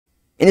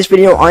In this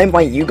video, I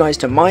invite you guys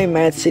to my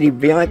Mad City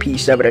VIP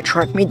server to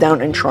track me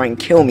down and try and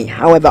kill me.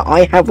 However,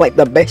 I have like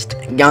the best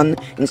gun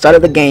inside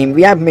of the game,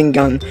 the admin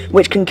gun,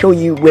 which can kill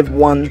you with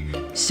one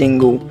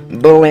single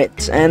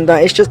bullet. And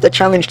it's just a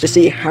challenge to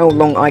see how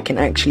long I can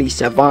actually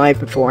survive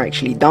before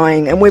actually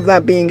dying. And with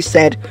that being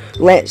said,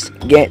 let's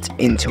get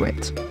into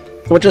it.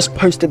 So I just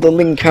posted the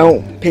link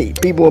out.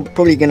 People are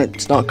probably gonna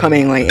start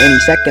coming like any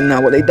second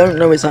now. What they don't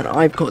know is that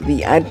I've got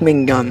the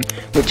admin gun,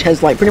 which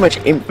has like pretty much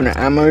infinite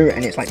ammo,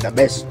 and it's like the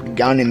best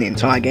gun in the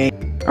entire game.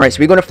 Alright,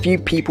 so we got a few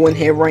people in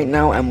here right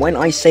now, and when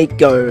I say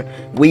go,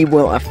 we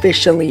will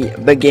officially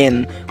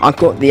begin. I've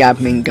got the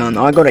admin gun,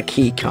 I got a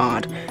key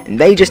card, and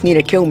they just need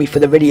to kill me for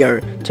the video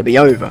to be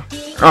over.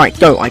 Alright,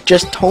 go. I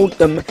just told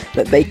them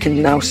that they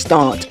can now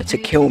start to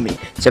kill me.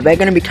 So they're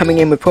going to be coming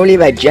in with probably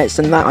their jets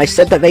and that. I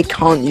said that they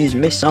can't use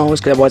missiles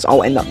because otherwise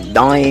I'll end up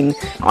dying.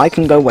 I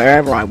can go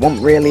wherever I want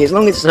really, as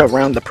long as it's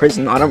around the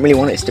prison. I don't really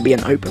want it to be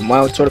an open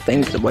world sort of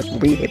thing because we'll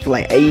be here for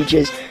like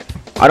ages.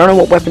 I don't know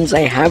what weapons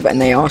they have, and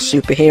they are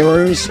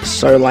superheroes,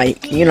 so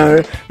like, you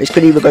know, this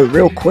could either go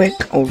real quick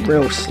or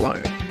real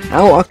slow.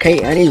 Oh,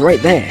 okay, and he's right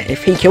there.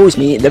 If he kills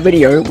me, the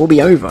video will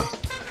be over.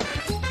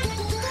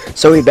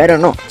 So we better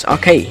not.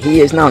 Okay, he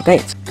is now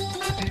dead.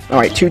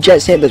 Alright, two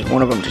jets here, there's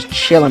one of them just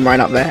chilling right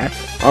up there.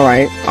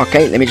 Alright,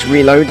 okay, let me just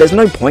reload. There's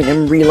no point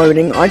in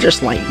reloading, I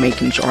just like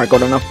making sure I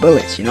got enough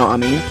bullets, you know what I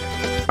mean?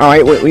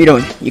 Alright, what are you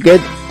doing? You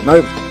good?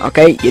 Nope.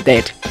 Okay, you're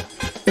dead.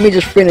 Let me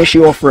just finish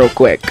you off real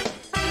quick.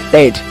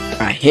 Dead.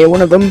 I hear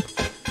one of them.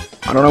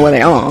 I don't know where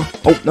they are.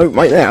 Oh, no,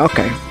 right there,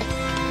 okay.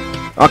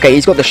 Okay,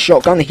 he's got the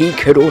shotgun. He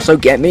could also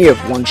get me with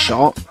one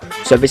shot.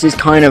 So this is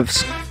kind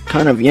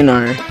of, you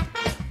know.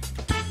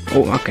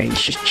 Oh, okay,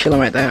 he's just chilling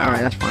right there.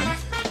 Alright, that's fine.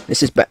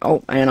 This is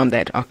oh, and I'm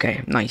dead.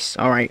 Okay, nice.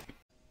 Alright.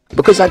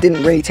 Because that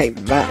didn't really take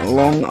that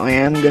long, I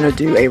am gonna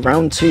do a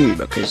round 2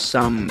 because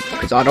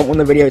I don't want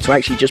the video to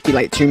actually just be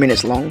like 2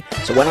 minutes long.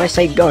 So when I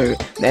say go,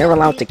 they're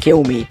allowed to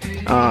kill me,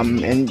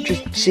 and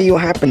just see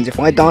what happens. If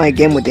I die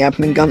again with the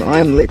admin gun, I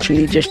am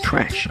literally just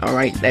trash.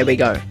 Alright, there we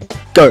go.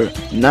 Go.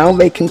 Now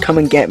they can come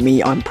and get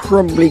me. I'm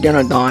probably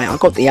gonna die. I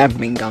got the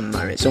admin gun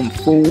though. It's on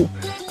full,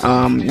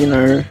 you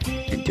know,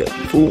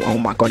 full. Oh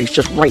my god, he's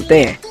just right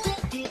there.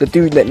 The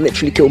dude that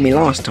literally killed me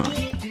last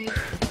time.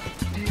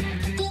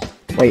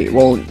 Wait,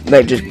 well,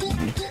 they're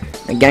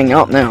ganging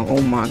up now.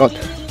 Oh my god.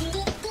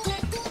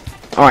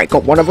 Alright,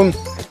 got one of them.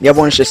 The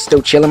other one's just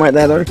still chilling right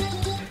there though.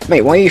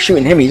 Mate, why are you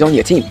shooting him? He's on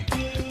your team.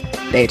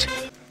 Dead.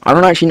 I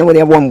don't actually know where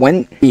the other one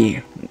went.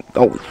 Yeah.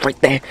 Oh, right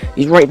there.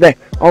 He's right there.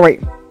 Alright.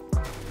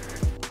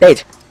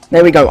 Dead.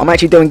 There we go. I'm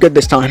actually doing good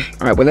this time.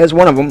 Alright, well, there's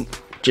one of them.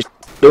 Just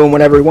doing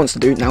whatever he wants to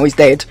do. Now he's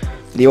dead.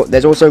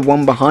 There's also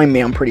one behind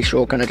me, I'm pretty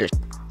sure, kind of just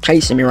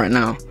chasing me right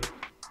now.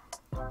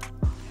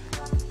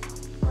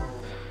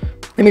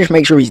 Let me just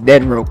make sure he's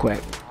dead real quick.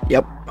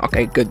 Yep,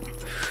 okay, good.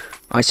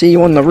 I see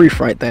you on the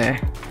roof right there.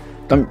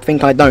 Don't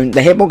think I don't.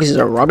 The hitboxes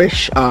are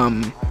rubbish.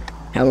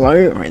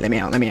 Hello? Alright, let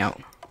me out.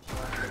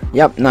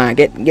 Yep, nah,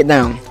 get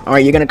down.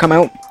 Alright, you're gonna come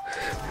out?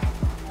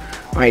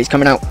 Alright, he's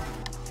coming out.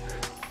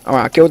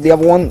 Alright, I killed the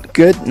other one.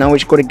 Good, now we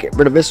just gotta get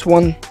rid of this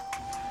one.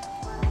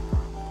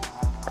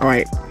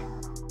 Alright.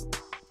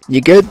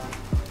 You good?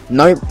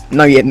 Nope.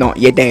 No, you're not.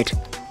 You're dead.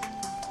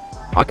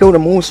 I killed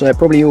them all, so they're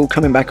probably all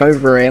coming back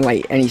over here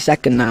like any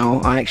second now.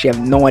 I actually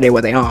have no idea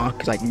where they are,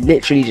 because I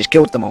literally just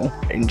killed them all,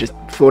 and just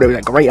thought it was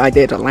a great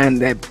idea to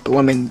land their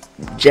blooming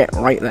jet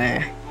right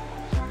there.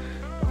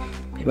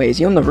 Wait, is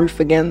he on the roof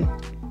again?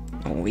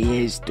 Oh,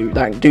 he is, dude.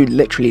 That dude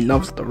literally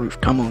loves the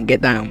roof. Come on, get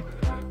down.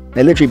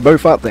 They're literally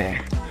both up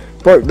there.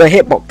 Bro, the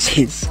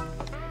hitboxes.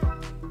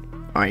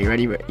 Alright,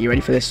 you ready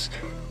for this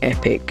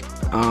epic?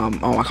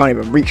 Oh, I can't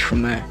even reach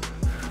from there.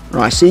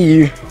 Right, I see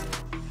you.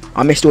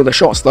 I missed all the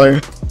shots though.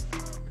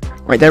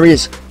 Right, there he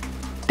is.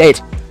 Dead.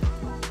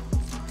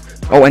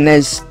 Oh, and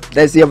there's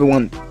the other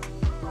one.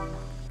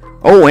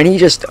 Oh, and he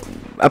just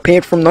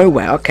appeared from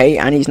nowhere. Okay,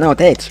 and he's now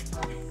dead.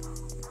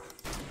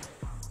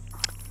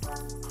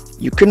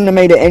 You couldn't have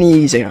made it any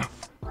easier.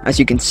 As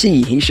you can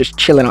see, he's just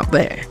chilling up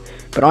there.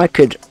 But I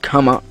could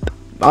come up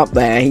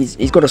there.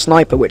 He's got a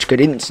sniper which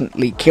could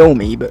instantly kill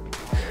me, but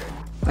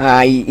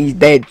he's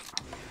dead.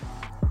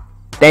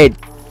 Dead.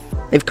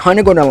 They've kind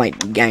of got to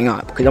like gang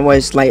up, because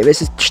otherwise like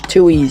this is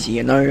too easy,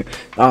 you know.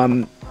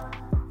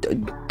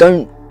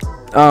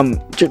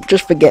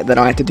 Just forget that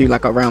I had to do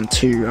like a round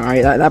 2.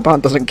 Alright, that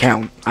part doesn't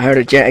count. I heard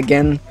a jet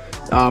again.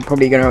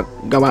 Probably gonna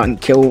go out and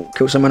kill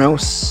someone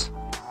else.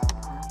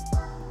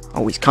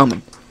 Oh, he's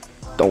coming.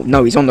 Oh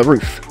no, he's on the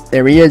roof.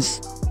 There he is.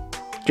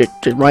 Just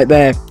right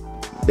there.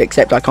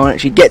 Except I can't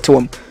actually get to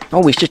him.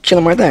 Oh, he's just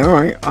chilling right there.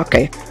 Alright,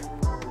 okay.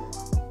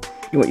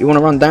 You want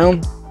to run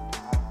down?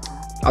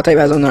 I'll take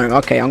that as a no.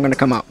 Okay, I'm gonna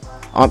come up.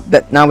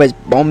 Now there's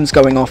bombs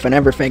going off and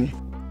everything.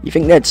 You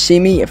think they'd see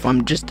me if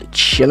I'm just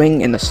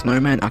chilling in the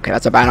snowman? Okay,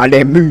 that's a bad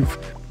idea. Move.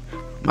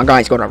 My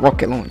guy's got a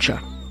rocket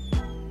launcher.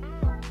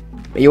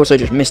 But he also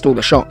just missed all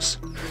the shots.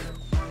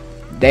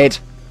 Dead.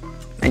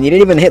 And you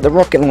didn't even hit the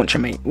rocket launcher,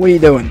 mate. What are you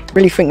doing?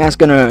 Really think that's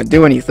gonna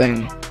do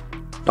anything?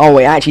 Oh,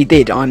 it actually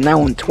did. I'm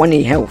now on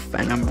 20 health,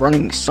 and I'm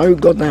running so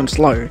goddamn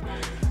slow.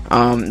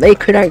 They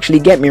could actually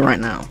get me right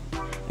now.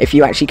 If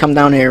you actually come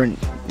down here and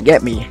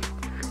get me.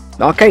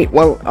 Okay,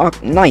 well,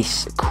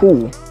 nice,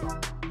 cool.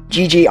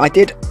 GG, I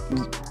did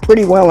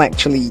pretty well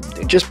actually.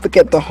 Just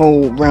forget the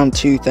whole round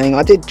 2 thing.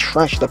 I did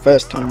trash the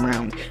first time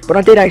round, but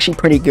I did actually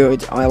pretty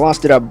good. I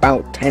lasted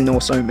about 10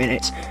 or so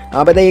minutes.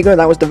 But there you go,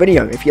 that was the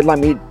video. If you'd like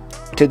me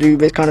to do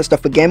this kind of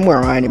stuff again, where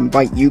I'd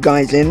invite you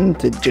guys in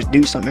to just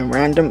do something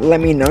random,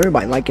 let me know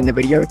by liking the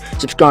video.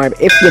 Subscribe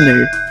if you're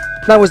new.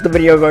 That was the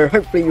video though.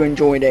 Hopefully you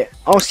enjoyed it.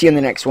 I'll see you in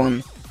the next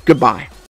one. Goodbye.